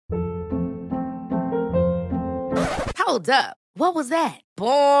Hold up. What was that?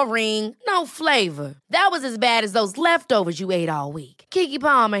 Boring. No flavor. That was as bad as those leftovers you ate all week. Keke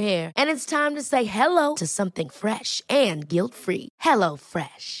Palmer here. And it's time to say hello to something fresh and guilt-free. Hello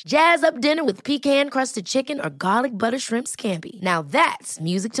Fresh. Jazz up dinner with pecan-crusted chicken or garlic butter shrimp scampi. Now that's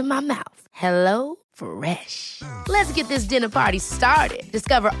music to my mouth. Hello Fresh. Let's get this dinner party started.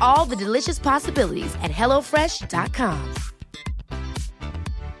 Discover all the delicious possibilities at hellofresh.com.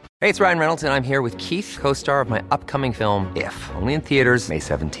 Hey, it's Ryan Reynolds, and I'm here with Keith, co-star of my upcoming film, If, only in theaters May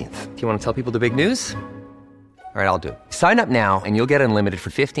 17th. Do you want to tell people the big news? All right, I'll do it. Sign up now and you'll get unlimited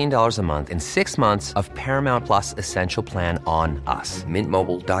for $15 a month and 6 months of Paramount Plus Essential Plan on us.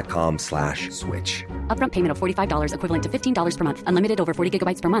 MintMobile.com/switch. Upfront payment of $45 equivalent to $15 per month. Unlimited over 40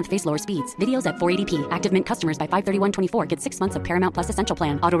 gigabytes per month. Face lower speeds. Videos at 480p. Active Mint customers by 531.24 get 6 months of Paramount Plus Essential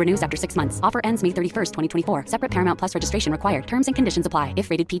Plan. Auto renews after 6 months. Offer ends May 31st, 2024. Separate Paramount Plus registration required. Terms and conditions apply if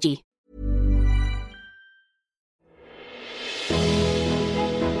rated PG.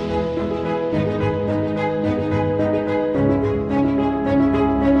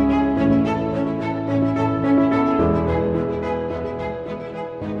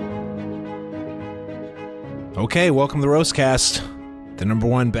 Okay, welcome to the Roastcast, the number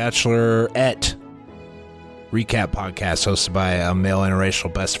one Bachelorette recap podcast hosted by a male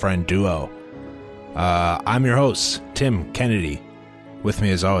interracial best friend duo. I'm your host, Tim Kennedy. With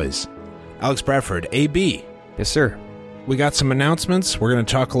me, as always, Alex Bradford, AB. Yes, sir. We got some announcements. We're going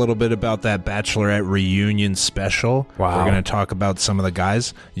to talk a little bit about that Bachelorette reunion special. Wow. We're going to talk about some of the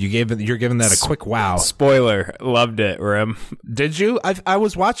guys. You're giving that a quick wow. Spoiler. Loved it, Rem. Did you? I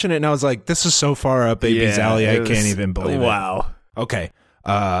was watching it and I was like, this is so far up AB's alley, I can't even believe it. Wow. Okay.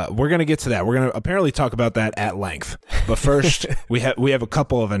 We're going to get to that. We're going to apparently talk about that at length. But first, we have a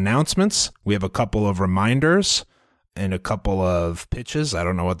couple of announcements. We have a couple of reminders and a couple of pitches. I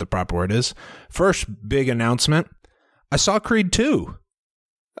don't know what the proper word is. First big announcement. I saw Creed 2.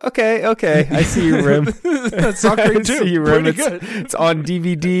 Okay. I see you, Rim. I saw Creed 2. I see you, Rim. Pretty good. It's on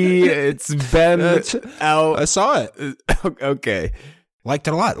DVD. It's been out. I saw it. Okay. Liked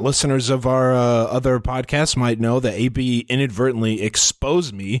it a lot. Listeners of our other podcasts might know that AB inadvertently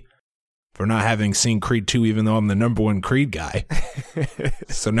exposed me for not having seen Creed 2, even though I'm the number one Creed guy.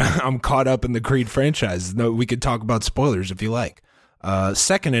 So now I'm caught up in the Creed franchise. No, we could talk about spoilers if you like.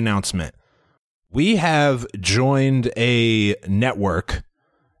 Second announcement. We have joined a network,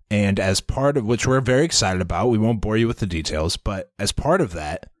 and as part of which we're very excited about, we won't bore you with the details, but as part of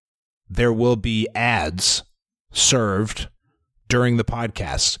that, there will be ads served during the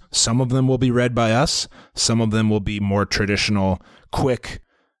podcast. Some of them will be read by us. Some of them will be more traditional, quick.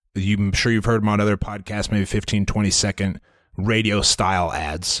 I'm sure you've heard them on other podcasts, maybe 15, 20-second radio-style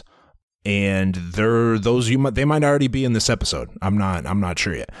ads. And they might already be in this episode. I'm not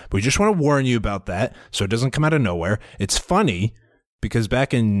sure yet. But we just want to warn you about that so it doesn't come out of nowhere. It's funny because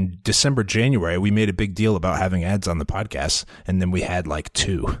back in December, January, we made a big deal about having ads on the podcast, and then we had like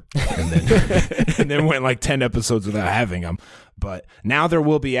 2. And then went like 10 episodes without having them. But now there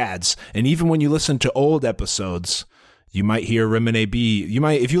will be ads. And even when you listen to old episodes, you might hear Rim and AB.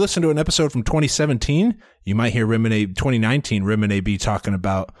 If you listen to an episode from 2017, you might hear 2019 Rim and AB talking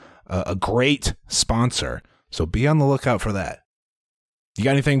about a great sponsor. So be on the lookout for that. You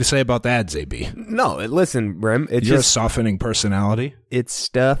got anything to say about the ads, AB? No, listen, Rem. It's You're just a softening personality. It's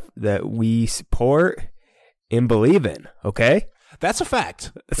stuff that we support and believe in, okay? That's a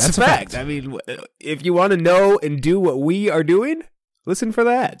fact. That's a fact. I mean, if you want to know and do what we are doing, listen for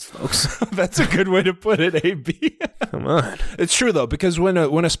the ads, folks. That's a good way to put it, AB. Come on. It's true, though, because when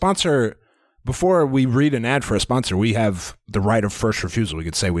a sponsor... Before we read an ad for a sponsor, we have the right of first refusal. We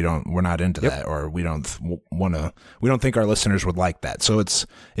could say we're not into that, or we don't think our listeners would like that. So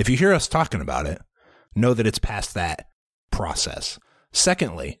if you hear us talking about it, know that it's past that process.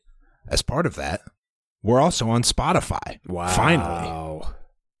 Secondly, as part of that, we're also on Spotify. Wow. Finally.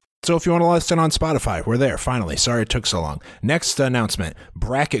 So if you want to listen on Spotify, we're there, finally. Sorry it took so long. Next announcement,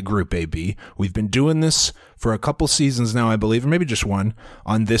 Bracket Group AB. We've been doing this for a couple seasons now, I believe, or maybe just one,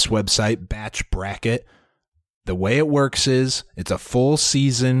 on this website, Batch Bracket. The way it works is it's a full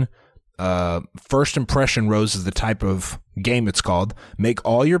season. First Impression Rose is the type of game it's called. Make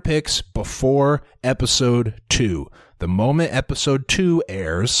all your picks before episode 2. The moment episode 2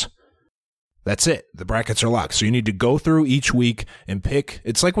 airs... That's it. The brackets are locked. So you need to go through each week and pick.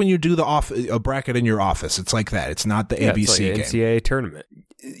 It's like when you do a bracket in your office. It's like that. It's not the ABC it's like game. NCAA tournament.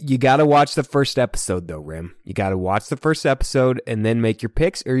 You got to watch the first episode, though, Rim. You got to watch the first episode and then make your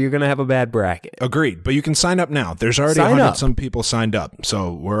picks, or you're going to have a bad bracket. Agreed. But you can sign up now. There's already 100-some people signed up.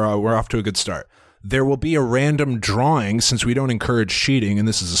 So we're off to a good start. There will be a random drawing since we don't encourage cheating, and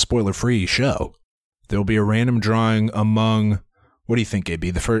this is a spoiler-free show. There'll be a random drawing among, what do you think, AB?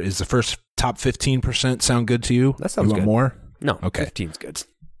 Is the first top 15% sound good to you? That sounds you want good. more? No, Okay. 15's good.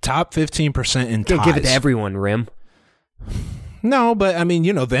 Top 15% in ties. Can't give it to everyone, Rim. No, but I mean,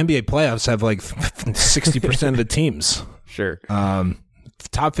 the NBA playoffs have like 60% of the teams. Sure.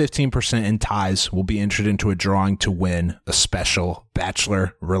 Top 15% in ties will be entered into a drawing to win a special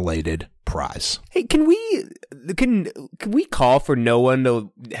Bachelor-related prize. Hey, can we call for no one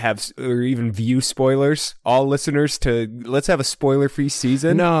to have or even view spoilers? All listeners let's have a spoiler-free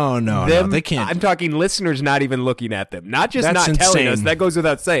season. No, they can't. I'm talking listeners not even looking at them, not just That's not telling insane. us. That goes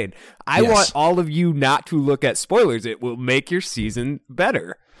without saying. I Yes. want all of you not to look at spoilers. It will make your season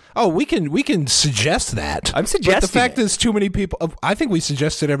better. Oh, we can suggest that. I'm suggesting But the fact it. is, too many people. I think we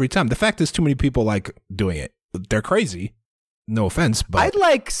suggest it every time. The fact is, too many people like doing it. They're crazy. No offense, but I'd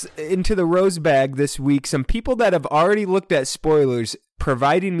like into the rose bag this week some people that have already looked at spoilers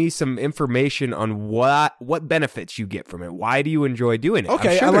providing me some information on what benefits you get from it. Why do you enjoy doing it?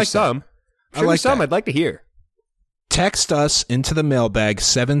 Okay, I'm sure I there's like that. some. I Sure like there's some that. I'd like to hear. text us into the mailbag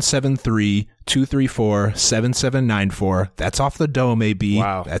 773-234-7794. That's off the dome, AB.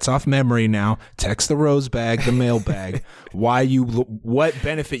 Wow. That's off memory now. Text the rose bag, the mailbag. What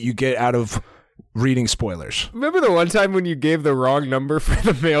benefit you get out of reading spoilers. Remember the one time when you gave the wrong number for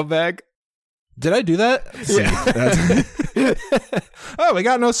the mailbag? Did I do that? Oh, we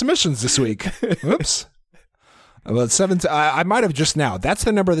got no submissions this week. Whoops. Well, I might have just now. That's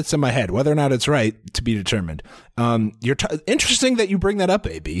the number that's in my head. Whether or not it's right, to be determined. Interesting that you bring that up,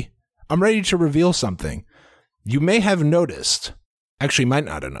 AB. I'm ready to reveal something. You may have noticed, actually might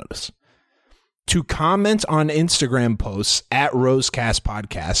not have noticed, to comment on Instagram posts at Rosecast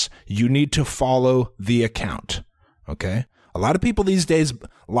Podcast, you need to follow the account. Okay? A lot of people these days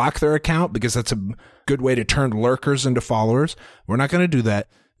lock their account because that's a good way to turn lurkers into followers. We're not going to do that.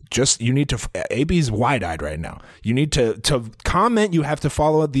 You need to, AB's wide-eyed right now. You need to comment, you have to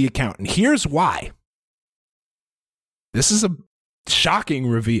follow the account. And here's why. This is a shocking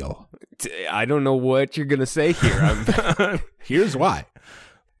reveal. I don't know what you're going to say here. Here's why.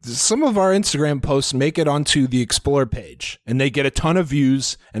 Some of our Instagram posts make it onto the Explore page, and they get a ton of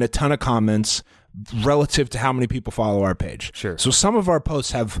views and a ton of comments relative to how many people follow our page. Sure. So some of our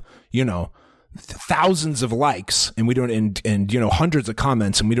posts have, thousands of likes, and we don't, and hundreds of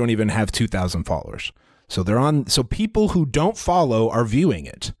comments, and we don't even have 2,000 followers. So so people who don't follow are viewing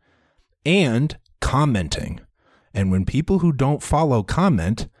it and commenting. And when people who don't follow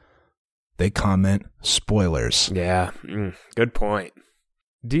comment, they comment spoilers. Yeah, good point.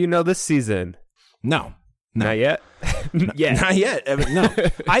 Do you know this season? No. Not yet? Yeah. Not yet. No.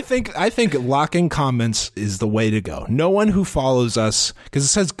 I think locking comments is the way to go. No one who follows us, because it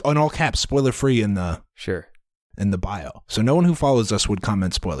says on all caps, spoiler free in the bio. So no one who follows us would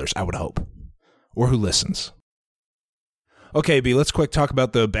comment spoilers, I would hope. Or who listens. Okay, B, let's quick talk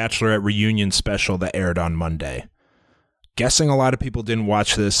about the Bachelorette reunion special that aired on Monday. Guessing a lot of people didn't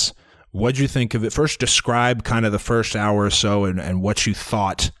watch this. What'd you think of it? First, describe kind of the first hour or so and what you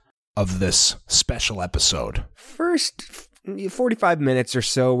thought of this special episode. First 45 minutes or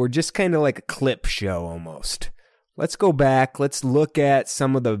so were just kind of like a clip show almost. Let's go back. Let's look at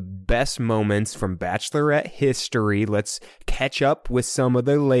some of the best moments from Bachelorette history. Let's catch up with some of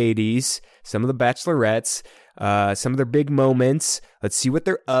the ladies, some of the Bachelorettes, some of their big moments. Let's see what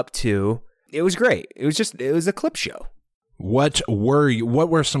they're up to. It was great. It was a clip show. What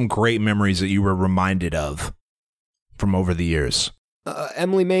were some great memories that you were reminded of from over the years?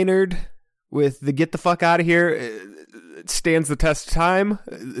 Emily Maynard with the "Get the fuck out of here" it stands the test of time.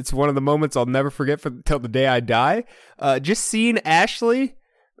 It's one of the moments I'll never forget till the day I die. Just seeing Ashley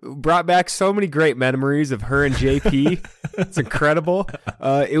brought back so many great memories of her and JP. It's incredible.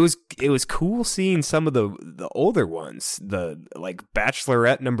 It was cool seeing some of the older ones, the like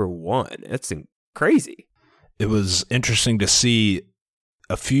Bachelorette number 1. It's crazy. It was interesting to see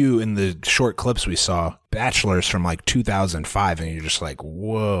a few in the short clips we saw, bachelors from like 2005, and you're just like,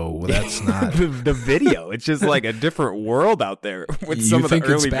 whoa, that's not the video. It's just like a different world out there with some of the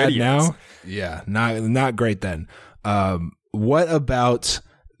early videos. Now? Yeah, not great then. What about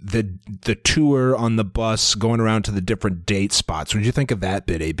the tour on the bus, going around to the different date spots? What did you think of that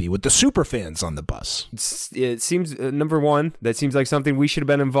bit, AB, with the super fans on the bus? It seems, number one, that seems like something we should have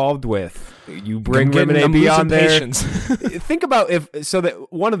been involved with. You bring Rim and AB on there. Think about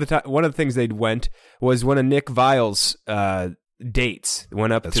one of the things they went was one of Nick Vile's dates.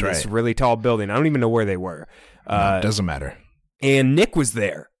 Went up to this really tall building. I don't even know where they were. No, it doesn't matter. And Nick was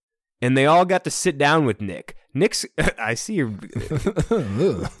there. And they all got to sit down with Nick. I see you.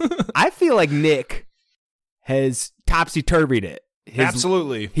 I feel like Nick has topsy-turvied it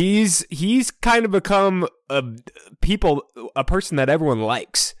Absolutely. He's kind of become a person that everyone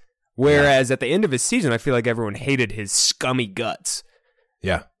likes. Whereas at the end of his season, I feel like everyone hated his scummy guts.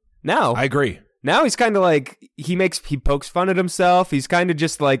 Yeah. Now I agree. Now he's kind of like he pokes fun at himself. He's kind of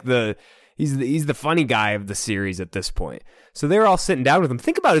just like he's the funny guy of the series at this point. So they're all sitting down with him.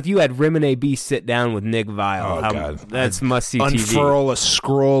 Think about if you had Rim and AB sit down with Nick Viall. Oh, God. That's must-see TV. Unfurl a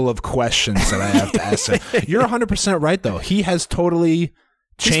scroll of questions that I have to ask him. You're 100% right, though. He has totally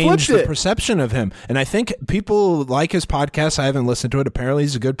changed the perception of him. And I think people like his podcast. I haven't listened to it. Apparently,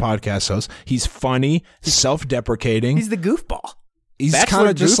 he's a good podcast host. He's funny, self-deprecating. He's the goofball. He's kind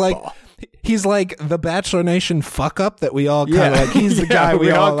of just like... He's like the Bachelor Nation fuck up that we all kind of like. He's the guy we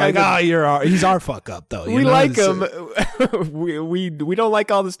all like. He's our fuck up though. We like him. we don't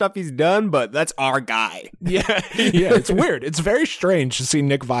like all the stuff he's done, but that's our guy. Yeah. It's weird. It's very strange to see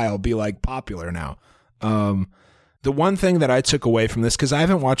Nick Viall be like popular now. The one thing that I took away from this, because I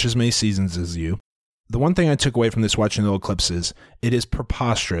haven't watched as many seasons as you, the one thing I took away from this watching the little clips is it is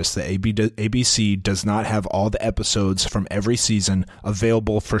preposterous that ABC does not have all the episodes from every season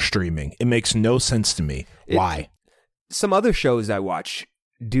available for streaming. It makes no sense to me. Why? Some other shows I watch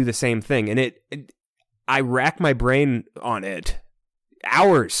do the same thing, and I rack my brain on it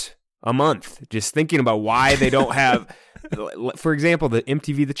hours a month just thinking about why they don't have. For example, the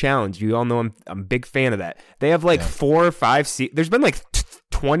MTV The Challenge. You all know I'm a big fan of that. They have 4 or 5 there's been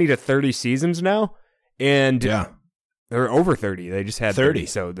 20 to 30 seasons now. And they're over 30. They just had 30.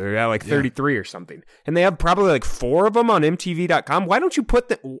 So they're at 33 or something. And they have probably 4 of them on MTV.com. Why don't you put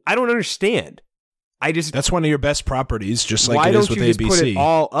them? I don't understand. That's one of your best properties, just like it is with ABC. Why don't you just put it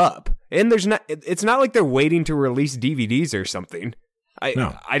all up? And it's not like they're waiting to release DVDs or something.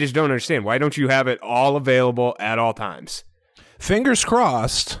 I just don't understand. Why don't you have it all available at all times? Fingers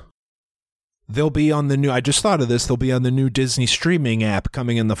crossed. They'll be on the new, I just thought of this, they'll be on the new Disney streaming app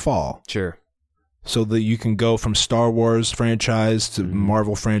coming in the fall. Sure. So that you can go from Star Wars franchise to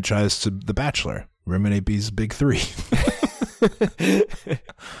Marvel franchise to The Bachelor. Rim and AB's big 3.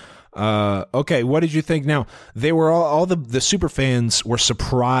 Okay, what did you think now? They were all the super fans were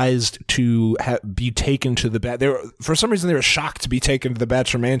surprised to be taken to for some reason they were shocked to be taken to the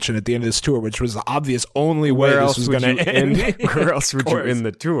Bachelor Mansion at the end of this tour, which was the obvious only way this was going to end. Where else would you end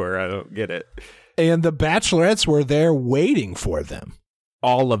the tour? I don't get it. And the Bachelorettes were there waiting for them.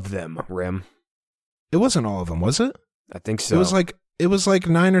 All of them, Rim. It wasn't all of them, was it? I think so. It was like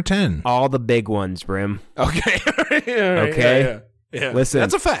 9 or 10. All the big ones, Rim. Okay. Okay. Yeah. Listen,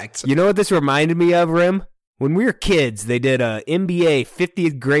 that's a fact. You know what this reminded me of, Rim? When we were kids, they did a NBA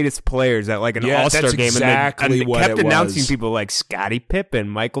 50th greatest players at an All-Star that's game, exactly and they kept announcing people like Scottie Pippen,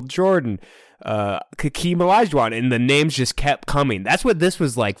 Michael Jordan, Hakeem Olajuwon, and the names just kept coming. That's what this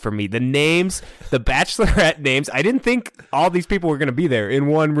was like for me. The names, the Bachelorette names. I didn't think all these people were going to be there in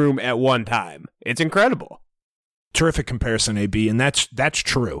one room at one time. It's incredible. Terrific comparison, AB, and that's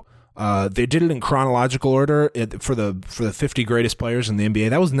true. They did it in chronological order for the 50 greatest players in the NBA.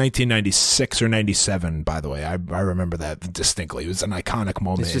 That was 1996 or 97, by the way. I remember that distinctly. It was an iconic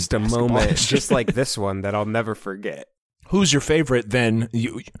moment. It's just a moment, just like this one that I'll never forget. Who's your favorite then?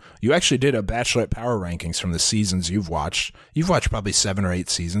 You actually did a Bachelorette Power Rankings from the seasons you've watched. You've watched probably 7 or 8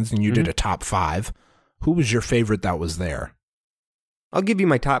 seasons, and you did a top 5. Who was your favorite that was there? I'll give you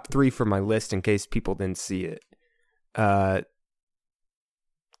my top 3 for my list in case people didn't see it. Now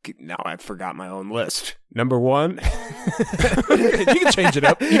I forgot my own list. Number 1. You can change it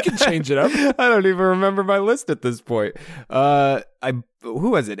up. I don't even remember my list at this point. Who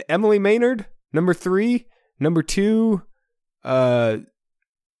was it? Emily Maynard. Number 3. Number 2,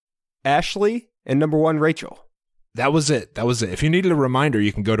 Ashley. And number 1, Rachel. That was it. If you needed a reminder,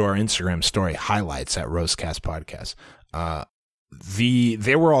 you can go to our Instagram story, highlights at Rosecast Podcast.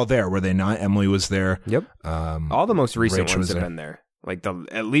 They were all there, were they not? Emily was there. Yep. All the most recent Rich ones have been there.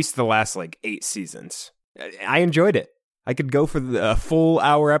 At least the last 8 seasons. I enjoyed it. I could go for a full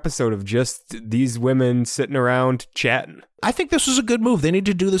hour episode of just these women sitting around chatting. I think this was a good move. They need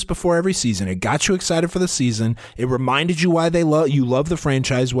to do this before every season. It got you excited for the season. It reminded you why you love the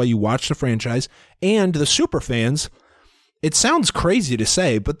franchise, why you watch the franchise, and the super fans. It sounds crazy to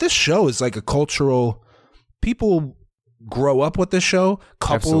say, but this show is like a cultural. People grow up with this show.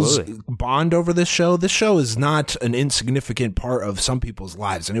 Couples bond over this show. This show is not an insignificant part of some people's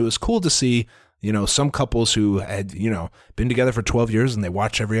lives, and it was cool to see. Some couples who had, been together for 12 years and they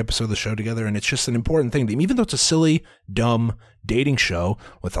watch every episode of the show together. And it's just an important thing to them. Even though it's a silly, dumb dating show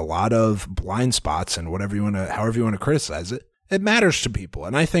with a lot of blind spots and however you want to criticize it, it matters to people.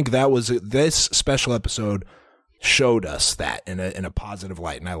 And I think this special episode showed us that in a positive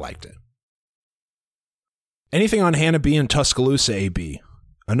light, and I liked it. Anything on Hannah B and Tuscaloosa AB?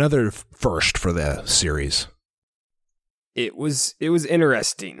 Another first for the series. It was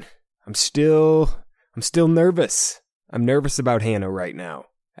interesting. I'm still nervous. I'm nervous about Hannah right now.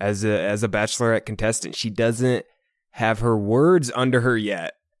 As a Bachelorette contestant, she doesn't have her words under her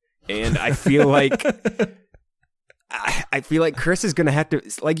yet, and I feel like Chris is gonna have to,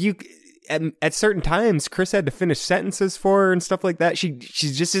 like, you at certain times. Chris had to finish sentences for her and stuff like that. She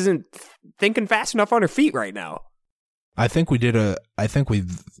just isn't thinking fast enough on her feet right now. I think we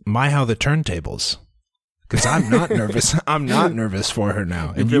how the turntables. Because I'm not nervous. I'm not nervous for her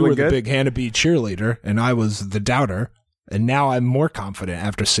now. And you were the big Hannah B cheerleader, and I was the doubter. And now I'm more confident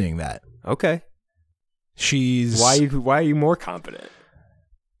after seeing that. Okay. Why are you more confident?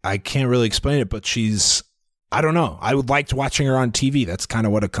 I can't really explain it, but I don't know. I would liked watching her on TV. That's kind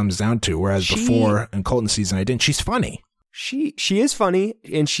of what it comes down to. Whereas before in Colton season, I didn't. She's funny. She is funny,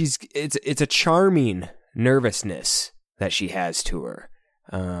 and it's a charming nervousness that she has to her.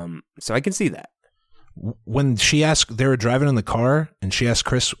 So I can see that. When they were driving in the car, and she asked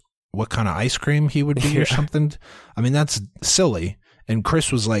Chris what kind of ice cream he would be or something. I mean, that's silly. And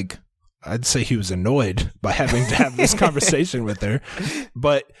Chris was like, I'd say he was annoyed by having to have this conversation with her.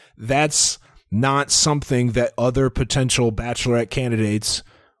 But that's not something that other potential Bachelorette candidates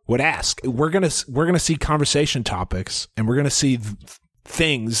would ask. We're gonna see conversation topics, and we're gonna see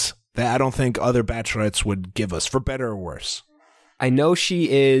things that I don't think other Bachelorettes would give us, for better or worse. I know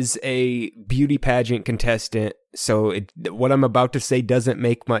she is a beauty pageant contestant, so what I'm about to say doesn't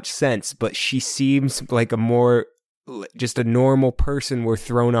make much sense, but she seems like just a normal person we're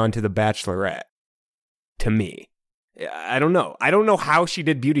thrown onto the Bachelorette, to me. I don't know. I don't know how she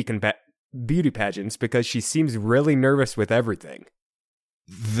did beauty pageants, because she seems really nervous with everything.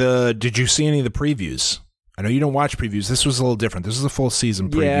 Did you see any of the previews? I know you don't watch previews. This was a little different. This is a full season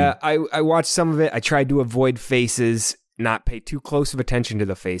preview. Yeah, I watched some of it. I tried to avoid faces, not pay too close of attention to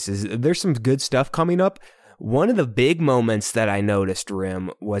the faces. There's some good stuff coming up. One of the big moments that I noticed, Rim,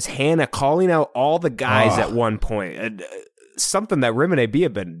 was Hannah calling out all the guys at one point. Something that Rim and AB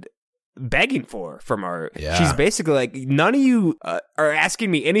have been begging from her. Yeah. She's basically like, none of you are asking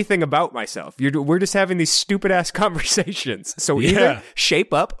me anything about myself. We're just having these stupid ass conversations. So either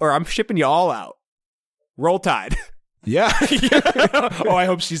shape up or I'm shipping you all out. Roll Tide. Yeah. Oh, I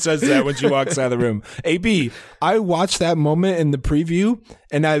hope she says that when she walks out of the room. AB, I watched that moment in the preview,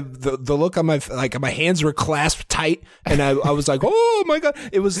 and the look on my hands were clasped tight, and I was like, oh my God.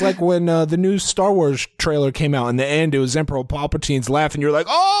 It was like when the new Star Wars trailer came out. In the end, it was Emperor Palpatine's laugh, and you're like,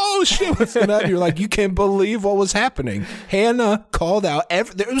 oh shit, what's that? You're like, you can't believe what was happening. Hannah called out.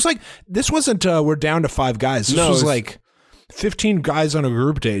 It was like, this wasn't we're down to 5 guys. This was like 15 guys on a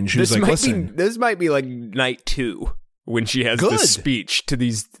group date, and she was like, listen. This might be like night 2. When she has this speech to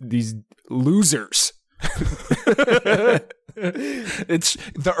these losers. It's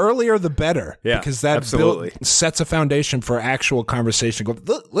the earlier the better. Yeah, because that sets a foundation for actual conversation.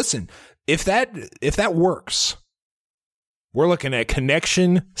 Listen, if that works, we're looking at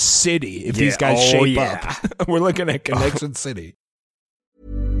Connection City. If these guys shape up, we're looking at Connection City.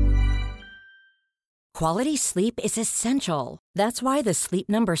 Quality sleep is essential. That's why the Sleep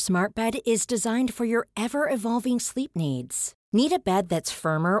Number Smart Bed is designed for your ever-evolving sleep needs. Need a bed that's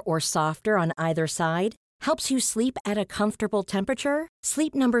firmer or softer on either side? Helps you sleep at a comfortable temperature?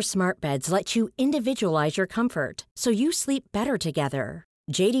 Sleep Number Smart Beds let you individualize your comfort, so you sleep better together.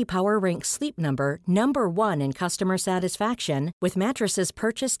 J.D. Power ranks Sleep Number number 1 in customer satisfaction with mattresses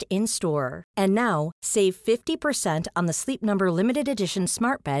purchased in-store. And now, save 50% on the Sleep Number Limited Edition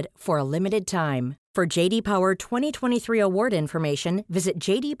Smart Bed for a limited time. For J.D. Power 2023 award information, visit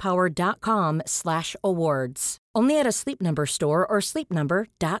jdpower.com/awards. Only at a Sleep Number store or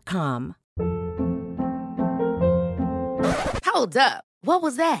sleepnumber.com. Hold up. What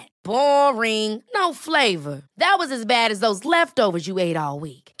was that? Boring. No flavor. That was as bad as those leftovers you ate all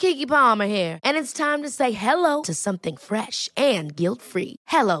week. Keke Palmer here, and it's time to say hello to something fresh and guilt-free.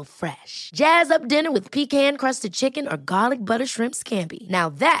 HelloFresh. Jazz up dinner with pecan-crusted chicken or garlic butter shrimp scampi. Now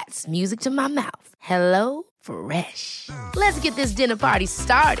that's music to my mouth. HelloFresh. Let's get this dinner party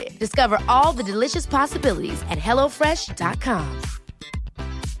started. Discover all the delicious possibilities at HelloFresh.com.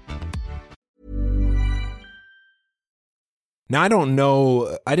 Now, I don't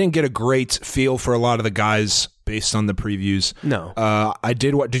know. I didn't get a great feel for a lot of the guys based on the previews. No. I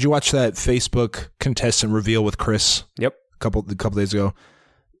did. Did you watch that Facebook contestant reveal with Chris? Yep. A couple days ago.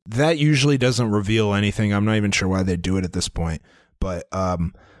 That usually doesn't reveal anything. I'm not even sure why they do it at this point. But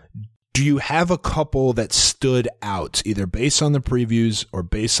do you have a couple that stood out, either based on the previews or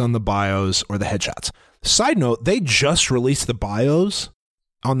based on the bios or the headshots? Side note, they just released the bios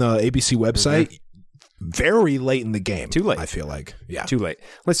on the ABC website. Mm-hmm. very late in the game. Too late. I feel like. Yeah. Too late.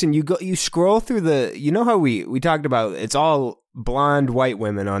 Listen, you scroll through you know how we talked about it's all blonde white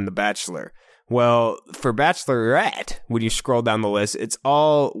women on The Bachelor. Well, for Bachelorette, when you scroll down the list, it's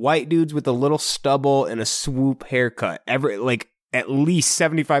all white dudes with a little stubble and a swoop haircut. At least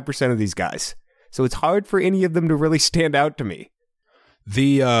 75% of these guys. So it's hard for any of them to really stand out to me.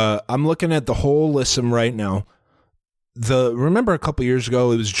 I'm looking at the whole list right now. Remember a couple years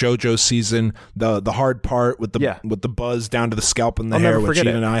ago, it was JoJo's season, the hard part with the buzz down to the scalp and the hair, which Ian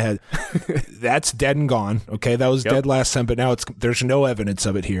and I had. That's dead and gone. Okay, that was dead last time, but now there's no evidence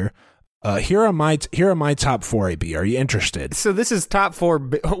of it here. Here are my top 4, AB. Are you interested? So this is top 4.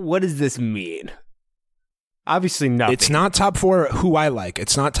 What does this mean? Obviously nothing. It's not top 4 who I like.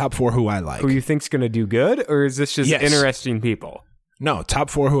 It's not top 4 who I like. Who you think's going to do good, or is this just interesting people? No, top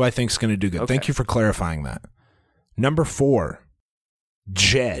 4 who I think's going to do good. Okay. Thank you for clarifying that. Number 4,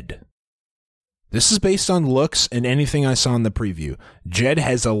 Jed. This is based on looks and anything I saw in the preview. Jed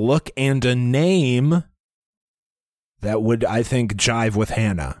has a look and a name that would, I think, jive with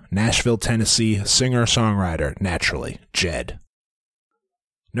Hannah. Nashville, Tennessee, singer-songwriter, naturally, Jed.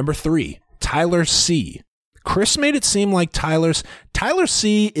 Number 3, Tyler C. Chris made it seem like Tyler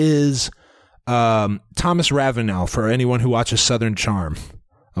C is Thomas Ravenel for anyone who watches Southern Charm.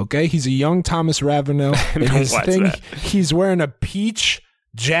 Okay, he's a young Thomas Ravenel. And his thing, he's wearing a peach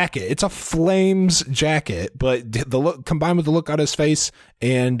jacket. It's a Flames jacket, but the look combined with the look on his face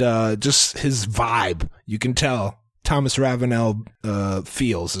and just his vibe, you can tell Thomas Ravenel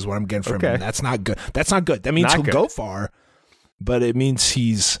feels is what I'm getting from him. That's not good. That means he'll go far, but it means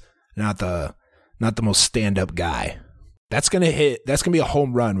he's not the most stand-up guy. That's gonna be a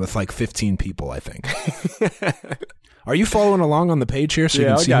home run with like 15 people, I think. Are you following along on the page here so you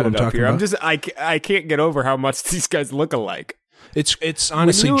can see what I'm talking about? I can't get over how much these guys look alike. It's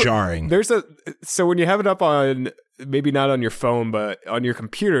honestly jarring. So when you have it up on, maybe not on your phone, but on your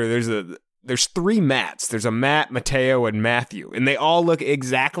computer, there's 3 Matts. There's a Matt, Mateo, and Matthew, and they all look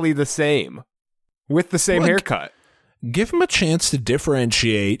exactly the same with the same haircut. Give them a chance to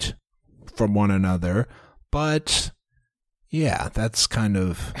differentiate from one another, but yeah, that's kind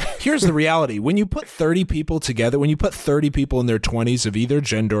of... Here's the reality. When you put 30 people together, when you put 30 people in their 20s of either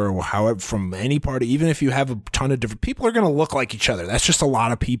gender or however, from any party, even if you have a ton of different people, are going to look like each other. That's just a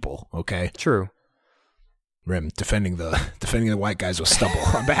lot of people, okay? True. Rim, defending the white guys with stubble.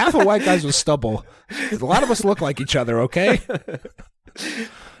 On behalf of white guys with stubble, a lot of us look like each other, okay?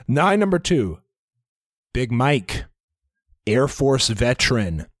 Number 2, Big Mike, Air Force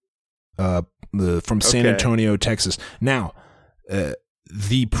veteran from San Antonio, Texas. Now,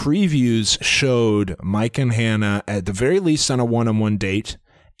 the previews showed Mike and Hannah at the very least on a one-on-one date,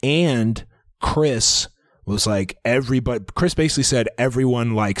 and Chris was like, Chris basically said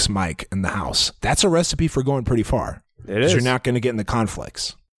everyone likes Mike in the house. That's a recipe for going pretty far. It is. You're not going to get in the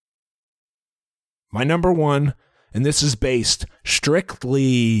conflicts. My number 1, and this is based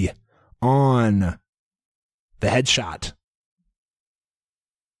strictly on the headshot,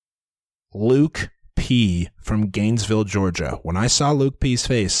 Luke P. from Gainesville, Georgia. When I saw Luke P.'s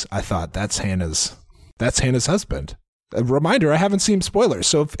face, I thought that's Hannah's husband. A reminder, I haven't seen spoilers,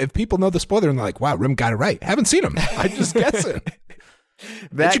 so if people know the spoiler and they're like, wow, Rim got it right, I haven't seen him. I just guess it.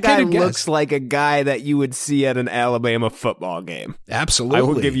 That guy looks like a guy that you would see at an Alabama football game. Absolutely. I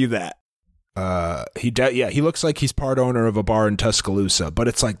will give you that. He looks like he's part owner of a bar in Tuscaloosa, but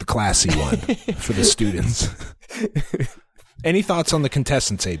it's like the classy one for the students. Any thoughts on the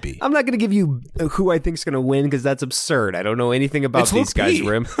contestants, AB? I'm not going to give you who I think is going to win because that's absurd. I don't know anything about these guys,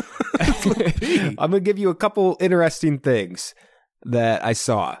 Rim. I'm going to give you a couple interesting things that I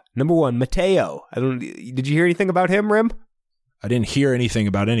saw. Number 1, Mateo. Did you hear anything about him, Rim? I didn't hear anything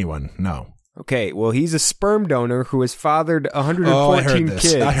about anyone, no. Okay, well, he's a sperm donor who has fathered 114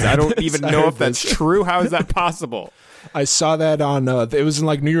 kids. I don't even know if that's true. How is that possible? I saw that on, it was in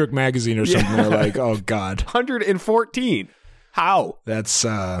like New York Magazine or something. They're like, oh, God. 114. How? That's,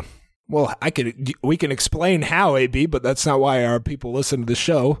 well, we can explain how, AB, but that's not why our people listen to the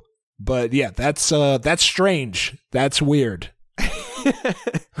show. But yeah, that's strange. That's weird.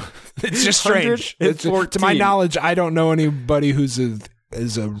 It's just strange. To my knowledge, I don't know anybody who's a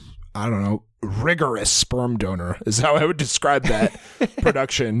I don't know, rigorous sperm donor is how I would describe that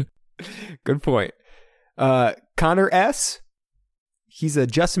production. Good point. Connor S., he's a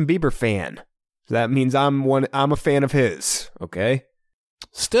Justin Bieber fan. So that means I'm a fan of his, okay?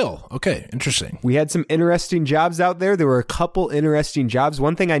 Still, okay, interesting. We had some interesting jobs out there. There were a couple interesting jobs.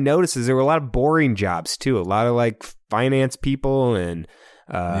 One thing I noticed is there were a lot of boring jobs, too. A lot of, like, finance people and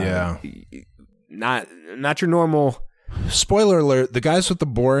not your normal Spoiler alert, the guys with the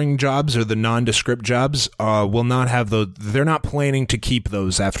boring jobs or the nondescript jobs will not have those. They're not planning to keep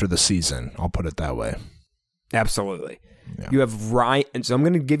those after the season. I'll put it that way. Absolutely. Yeah. You have Ryan. And so I'm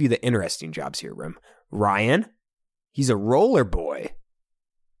going to give you the interesting jobs here, Rim. Ryan, he's a roller boy.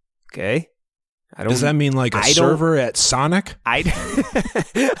 Okay. Does that mean like a server at Sonic? I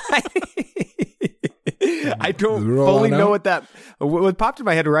don't fully know what that... What popped in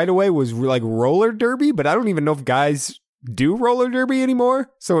my head right away was like roller derby, but I don't even know if guys do roller derby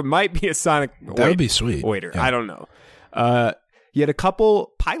anymore. So it might be a Sonic... That would be sweet. Waiter. Yeah. I don't know. You had a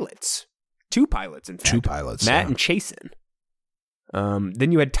couple pilots. 2 pilots, in fact. 2 pilots. Matt and Chasen.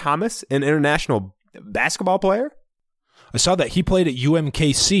 Then you had Thomas, an international basketball player. I saw that he played at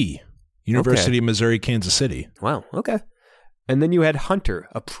UMKC, University of Missouri, Kansas City. Wow, okay. And then you had Hunter,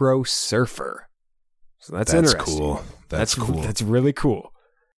 a pro surfer. So that's interesting. Cool. That's cool. That's really cool.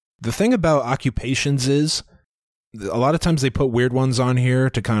 The thing about occupations is a lot of times they put weird ones on here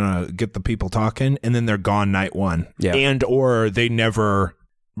to kind of get the people talking, and then they're gone night one. Yeah. And or they never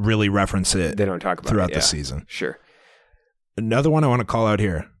really reference it. They don't talk about throughout it, the season. Sure. Another one I want to call out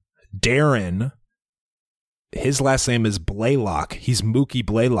here. Darren, his last name is Blaylock. He's Mookie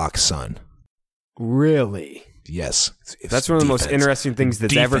Blaylock's son. Really? Yes. That's one of the most interesting things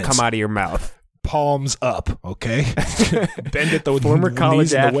that's ever come out of your mouth. Palms up, okay? Bend at the former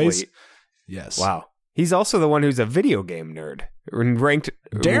college athlete. Waist. Yes. Wow. He's also the one who's a video game nerd.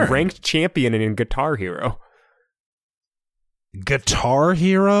 Ranked champion in Guitar Hero. Guitar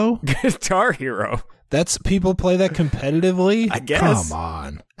Hero? Guitar Hero. That's people play that competitively? I guess. Come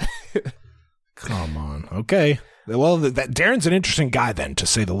on. Come on. Okay. Well, Darren's an interesting guy then, to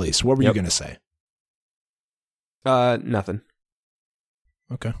say the least. What were you going to say? Nothing.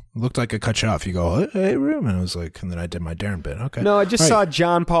 Okay. Looked like I cut you off. You go, hey, Room. And I was like, and then I did my Darren bit. Okay. No, I just saw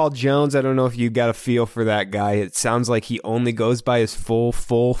John Paul Jones. I don't know if you got a feel for that guy. It sounds like he only goes by his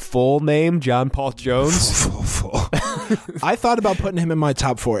full name, John Paul Jones. Full. I thought about putting him in my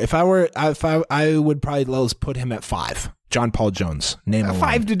top 4. If I would probably put him at 5. John Paul Jones. Name alone.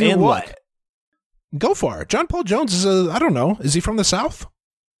 5 to do and what? Look. Go for it. John Paul Jones is I don't know. Is he from the South?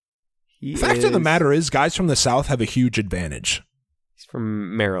 Fact of the matter is, guys from the South have a huge advantage. He's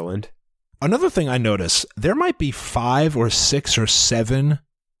from Maryland. Another thing I noticed, there might be 5 or 6 or 7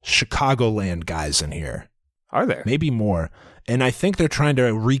 Chicagoland guys in here. Are there? Maybe more. And I think they're trying to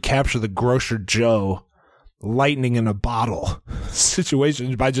recapture the Grocer Joe lightning in a bottle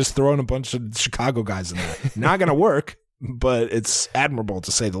situation by just throwing a bunch of Chicago guys in there. Not going to work, but it's admirable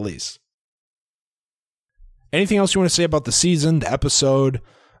to say the least. Anything else you want to say about the season, the episode,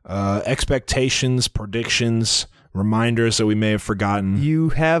 expectations, predictions, reminders that we may have forgotten? You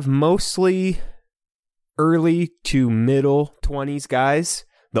have mostly early to middle 20s guys.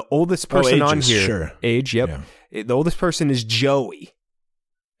 The oldest person on here. Sure. Age, yep. Yeah. The oldest person is Joey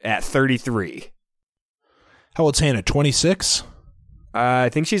at 33. How old's Hannah? 26? I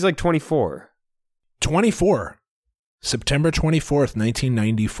think she's like 24. 24. September 24th,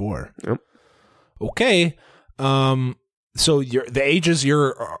 1994. Yep. Okay. So the ages,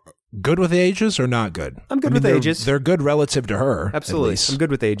 you're good with the ages or not good? I'm good with ages. They're good relative to her. Absolutely. I'm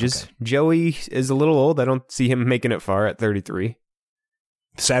good with ages. Okay. Joey is a little old. I don't see him making it far at 33.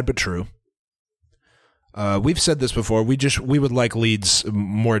 Sad but true. We've said this before. We would like leads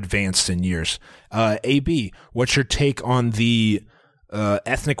more advanced in years. AB, what's your take on the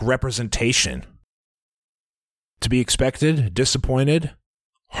ethnic representation? To be expected, disappointed,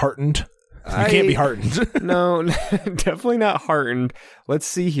 heartened? You can't be heartened. No, definitely not heartened. Let's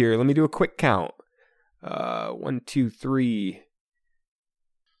see here. Let me do a quick count. 1, 2, 3.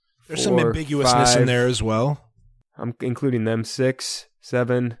 There's some ambiguousness in there as well. I'm including them. 6,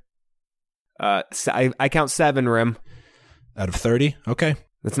 7. I count 7, Rim. Out of 30? Okay.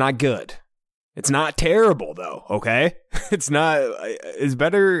 That's not good. It's not terrible, though, okay? It's not... It's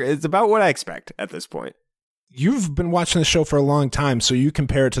better... It's about what I expect at this point. You've been watching the show for a long time, so you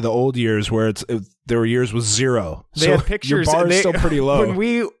compare it to the old years where there were years with 0. They so had pictures. Your bar is still pretty low.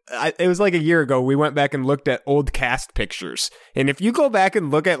 When it was like a year ago, we went back and looked at old cast pictures. And if you go back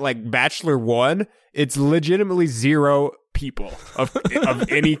and look at like Bachelor 1, it's legitimately 0 people of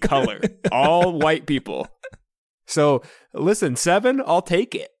any color. All white people. So listen, 7, I'll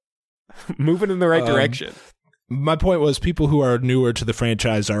take it. Moving in the right direction. My point was people who are newer to the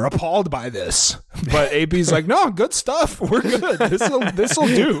franchise are appalled by this. But AB's like, no, good stuff. We're good. This'll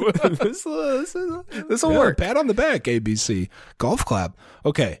do. This'll work. Pat on the back, ABC. Golf clap.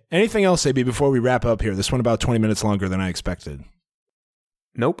 Okay. Anything else, AB, before we wrap up here? This one about 20 minutes longer than I expected.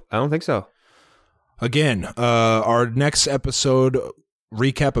 Nope, I don't think so. Again, our next episode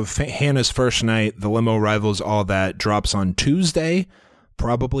recap of Hannah's first night, the limo rivals, all that drops on Tuesday,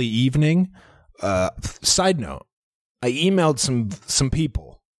 probably evening. Side note, I emailed some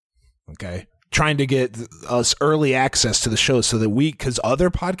people, okay, trying to get us early access to the show so that because other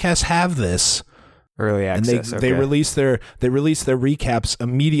podcasts have this early access, and they release their recaps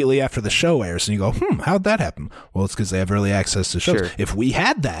immediately after the show airs, and you go, how'd that happen? Well, it's because they have early access to shows. Sure. If we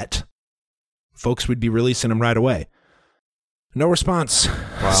had that, folks would be releasing them right away. No response.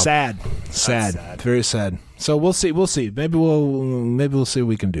 Wow. Sad, very sad. So we'll see. Maybe we'll see what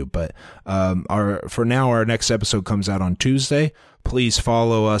we can do. But for now, our next episode comes out on Tuesday. Please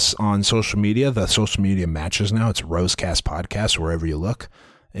follow us on social media. The social media matches now. It's Rosecast Podcast wherever you look.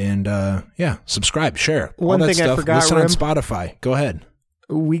 And subscribe, share. One all that thing stuff. I forgot. Listen Rim, on Spotify. Go ahead.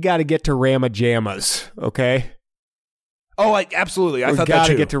 We got to get to Rama Jammas. Okay. Oh, absolutely. I thought that too. Got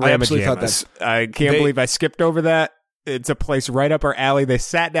to get to Rama Jammas. Jammas. I can't believe I skipped over that. It's a place right up our alley. They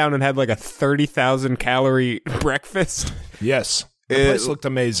sat down and had like a 30,000 calorie breakfast. Yes. The place looked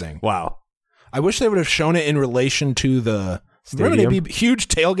amazing. Wow. I wish they would have shown it in relation to the stadium. Remember, they'd be huge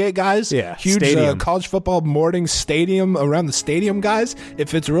tailgate guys? Yeah. Huge college football morning stadium around the stadium guys.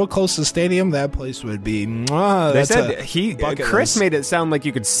 If it's real close to the stadium, that place would be. They said Chris list. made it sound like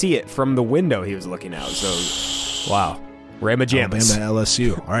you could see it from the window he was looking out. So, wow. Rama Jammas. Alabama,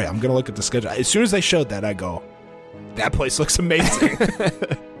 LSU. All right, I'm going to look at the schedule. As soon as they showed that, I go, that place looks amazing.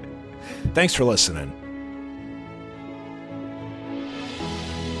 Thanks for listening.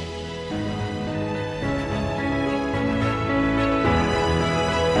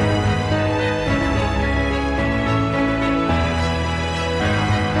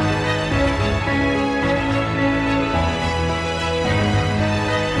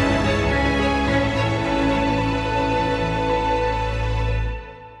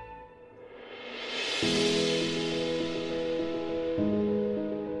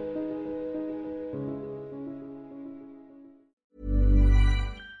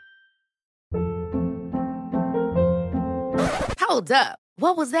 Hold up.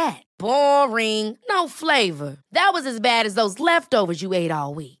 What was that? Boring. No flavor. That was as bad as those leftovers you ate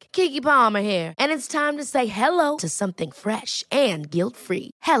all week. Keke Palmer here. And it's time to say hello to something fresh and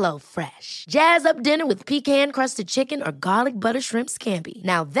guilt-free. Hello Fresh. Jazz up dinner with pecan-crusted chicken or garlic butter shrimp scampi.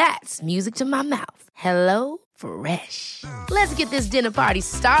 Now that's music to my mouth. Hello Fresh. Let's get this dinner party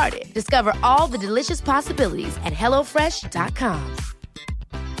started. Discover all the delicious possibilities at HelloFresh.com.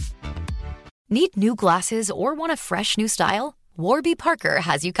 Need new glasses or want a fresh new style? Warby Parker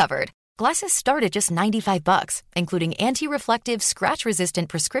has you covered. Glasses start at just $95, including anti-reflective, scratch-resistant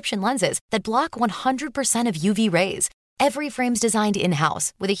prescription lenses that block 100% of UV rays. Every frame's designed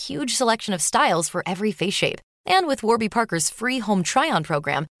in-house with a huge selection of styles for every face shape. And with Warby Parker's free home try-on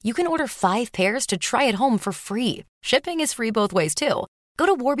program, you can order 5 pairs to try at home for free. Shipping is free both ways, too. Go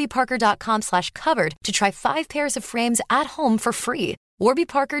to warbyparker.com/covered to try 5 pairs of frames at home for free.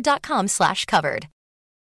 warbyparker.com/covered.